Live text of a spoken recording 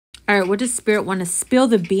All right, what does Spirit want to spill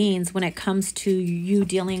the beans when it comes to you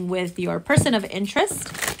dealing with your person of interest?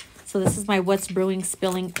 So this is my What's Brewing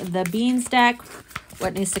Spilling the Beans deck.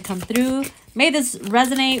 What needs to come through? May this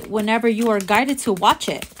resonate whenever you are guided to watch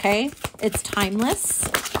it, okay? It's timeless.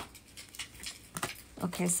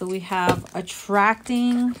 Okay, so we have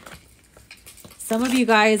attracting. Some of you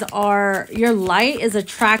guys are, your light is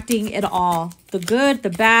attracting it all. The good, the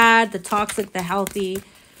bad, the toxic, the healthy.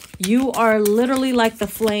 You are literally like the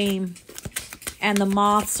flame and the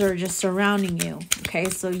moths are just surrounding you. Okay,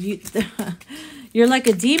 so you're like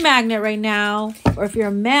a D magnet right now. Or if you're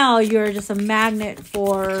a male, you're just a magnet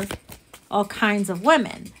for all kinds of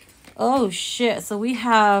women. Oh shit. So we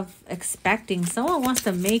have expecting. Someone wants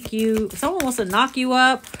to make you, someone wants to knock you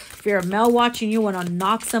up. If you're a male watching, you want to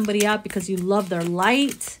knock somebody up because you love their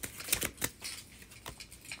light.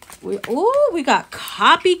 We got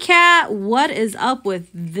copycat. What is up with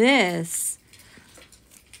this?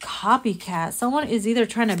 Copycat. Someone is either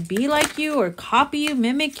trying to be like you or copy you,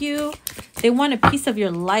 mimic you. They want a piece of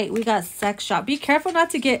your light. We got sex shop. Be careful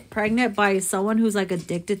not to get pregnant by someone who's like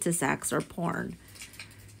addicted to sex or porn.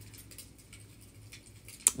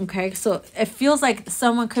 Okay, so it feels like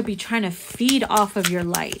someone could be trying to feed off of your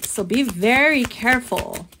light. So be very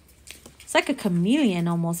careful. It's like a chameleon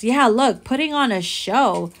almost. Yeah, look, putting on a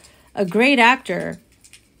show. A great actor.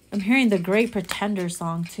 I'm hearing the Great Pretender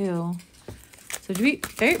song too. So be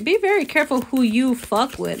very careful who you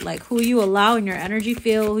fuck with. Like who you allow in your energy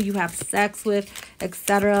field. Who you have sex with,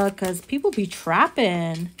 etc. Because people be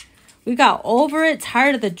trapping. We got over it.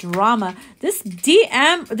 Tired of the drama. This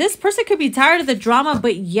person could be tired of the drama.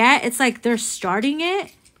 But yet it's like they're starting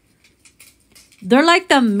it. They're like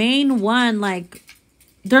the main one. Like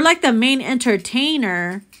they're like the main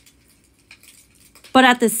entertainer. But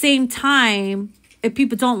at the same time, if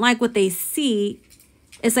people don't like what they see,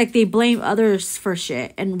 it's like they blame others for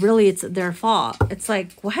shit. And really, it's their fault. It's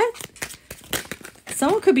like, what?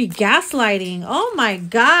 Someone could be gaslighting. Oh my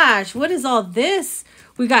gosh. What is all this?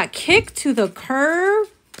 We got kicked to the curb.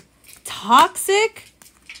 Toxic.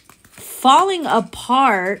 Falling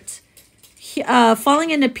apart.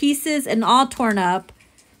 Falling into pieces and all torn up.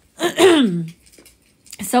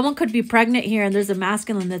 Someone could be pregnant here and there's a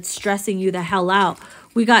masculine that's stressing you the hell out.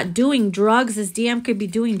 We got doing drugs. This DM could be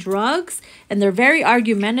doing drugs. And they're very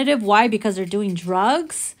argumentative. Why? Because they're doing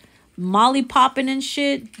drugs. Molly popping and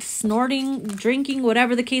shit. Snorting, drinking,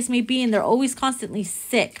 whatever the case may be. And they're always constantly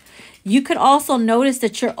sick. You could also notice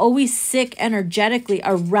that you're always sick energetically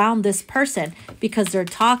around this person. Because they're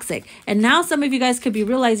toxic. And now some of you guys could be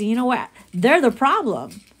realizing, you know what? They're the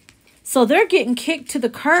problem. So they're getting kicked to the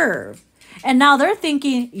curb. And now they're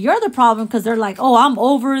thinking you're the problem because they're like, oh, I'm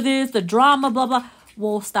over this, the drama, blah, blah.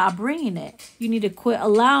 Well, stop bringing it. You need to quit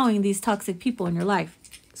allowing these toxic people in your life.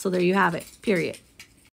 So there you have it, period.